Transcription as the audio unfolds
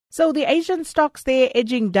So the Asian stocks, they're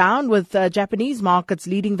edging down with Japanese markets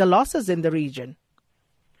leading the losses in the region.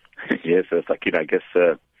 Yes, Sakina, I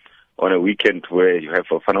guess on a weekend where you have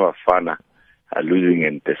Fana losing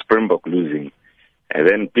and the Springbok losing, and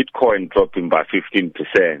then Bitcoin dropping by 15%,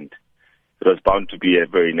 it was bound to be a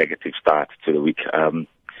very negative start to the week.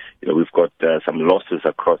 We've got some losses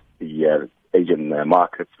across the Asian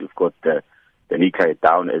markets. We've got the Nikkei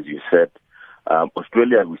down, as you said.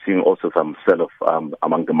 Australia, we're seeing also some sell-off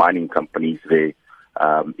among the mining companies there.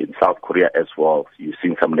 In South Korea as well, you're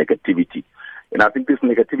seeing some negativity. And I think this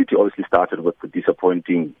negativity obviously started with the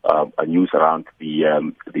disappointing news around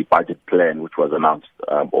the budget plan, which was announced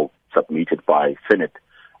or submitted by Senate.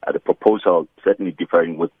 The proposal certainly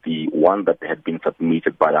differing with the one that had been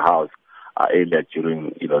submitted by the House earlier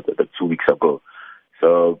during, the 2 weeks ago.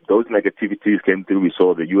 So those negativities came through. We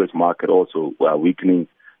saw the U.S. market also weakening.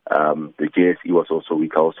 The JSE was also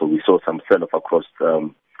weak. Also, we saw some sell-off across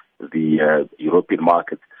the European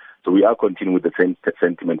markets. So we are continuing with the same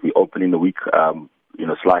sentiment. We open in the week,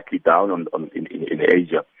 slightly down in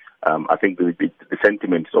Asia. I think the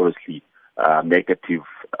sentiment is obviously negative,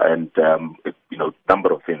 and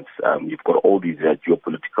number of things. You've got all these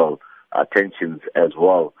geopolitical tensions as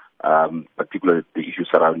well, particularly the issues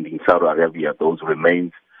surrounding Saudi Arabia. Those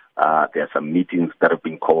remains. There are some meetings that have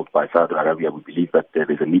been called by Saudi Arabia. We believe that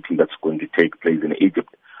there is a meeting that's going to take place in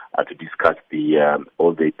Egypt to discuss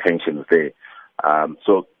all the tensions there.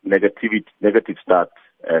 So negative start,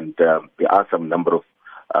 and there are some number of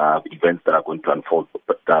events that are going to unfold.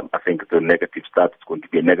 But I think the negative start is going to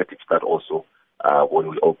be a negative start also when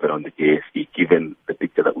we open on the JSE, given the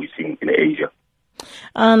picture that we're seeing in Asia.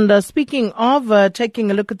 And speaking of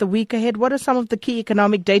taking a look at the week ahead, what are some of the key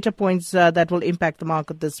economic data points that will impact the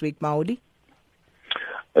market this week, Maudi?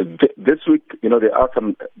 This week, there are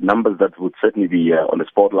some numbers that would certainly be on the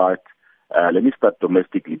spotlight. Let me start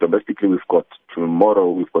domestically. Domestically,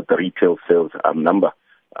 tomorrow we've got the retail sales number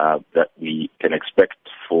that we can expect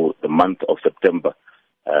for the month of September.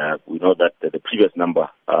 We know that the previous number,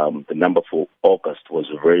 the number for August, was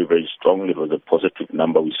very, very strong. It was a positive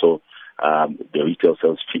number. We saw the retail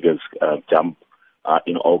sales figures jump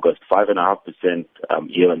in August. 5.5%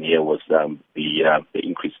 year on year was the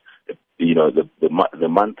increase. The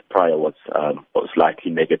month prior was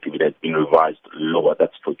slightly negative. It has been revised lower.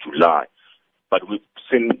 That's for July. But we've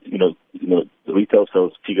seen, the retail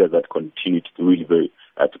sales figures that continue to really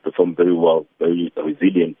to perform very well, very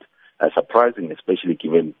resilient, surprising, especially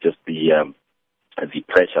given just the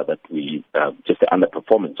pressure that just the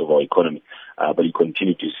underperformance of our economy. But you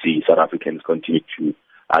continue to see South Africans continue to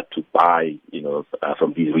buy,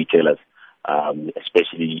 from these retailers,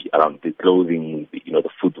 especially around the clothing, the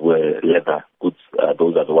footwear, leather goods.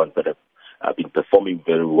 Those are the ones that have been performing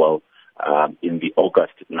very well in the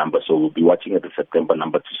August number. So we'll be watching at the September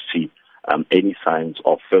number to see any signs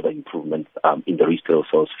of further improvement in the retail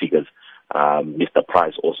sales figures. Mr.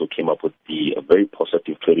 Price also came up with a very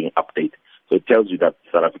positive trading update. So it tells you that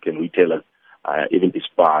South African retailers, even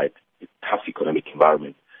despite the tough economic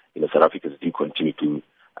environment, South Africans do continue to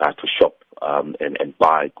shop and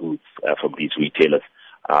buy goods from these retailers.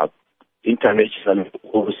 Internationally,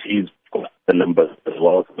 overseas, the numbers as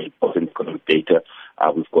well, some important economic data.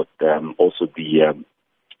 We've got also the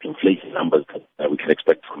inflation numbers that we can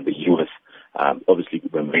expect from the U.S. Obviously,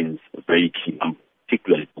 it remains very key,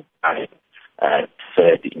 particularly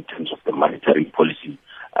Fed in terms of the monetary policy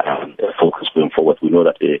focus going forward. We know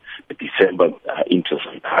that the December interest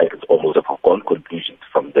rate hike is almost a foregone conclusion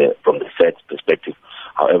from the Fed's perspective.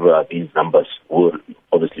 However, these numbers will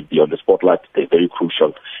obviously be on the spotlight. They're very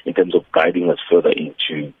crucial in terms of guiding us further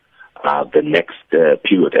into the next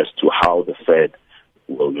period as to how the Fed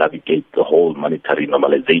will navigate the whole monetary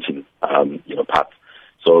normalization path.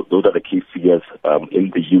 So those are the key figures.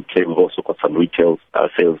 In the UK, we've also got some retail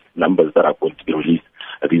sales numbers that are going to be released.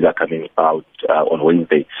 These are coming out on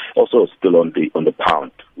Wednesday. Also, still on the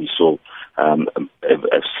pound, we saw a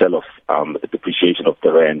sell-off, a depreciation of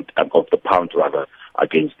the rand, of the pound rather,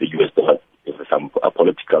 against the US dollar. There's some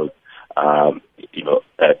political,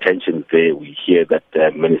 tensions there. We hear that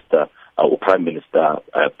Prime Minister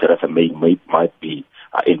Theresa May might be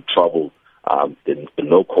in trouble. The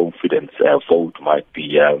no confidence vote might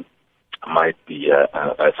be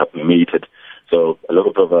submitted. So a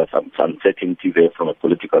lot of some uncertainty there from a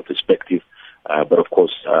political perspective. But of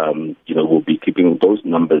course, we'll be keeping those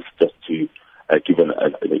numbers just to give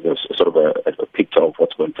a picture of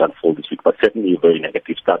what's going to unfold this week. But certainly a very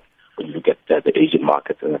negative start when you look at the Asian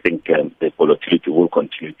markets. And I think the volatility will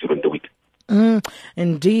continue during the week.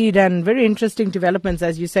 Indeed, and very interesting developments,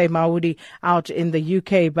 as you say, Maudi, out in the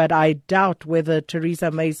UK, but I doubt whether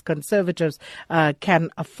Theresa May's Conservatives can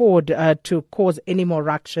afford to cause any more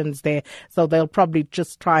ructions there. So they'll probably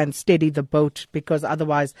just try and steady the boat, because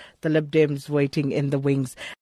otherwise the Lib Dems waiting in the wings.